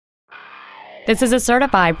This is a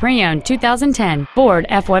certified pre-owned 2010 Ford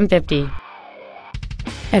F-150.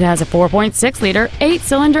 It has a 4.6-liter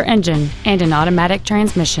 8-cylinder engine and an automatic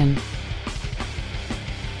transmission.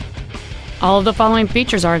 All of the following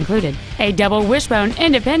features are included: a double wishbone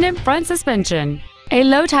independent front suspension, a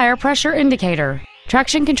low tire pressure indicator,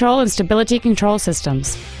 traction control and stability control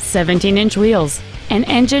systems, 17-inch wheels, an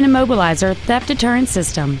engine immobilizer theft deterrent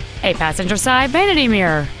system, a passenger side vanity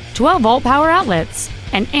mirror, 12-volt power outlets,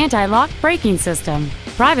 an anti-lock braking system,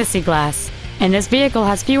 privacy glass, and this vehicle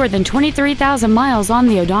has fewer than 23,000 miles on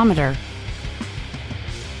the odometer.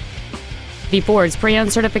 The Ford's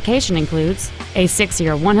pre-owned certification includes a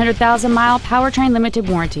 6-year, 100,000-mile powertrain limited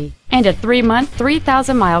warranty and a 3-month,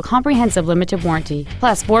 3,000-mile comprehensive limited warranty,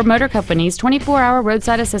 plus Ford Motor Company's 24-hour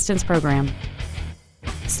roadside assistance program.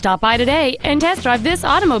 Stop by today and test drive this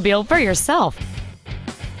automobile for yourself.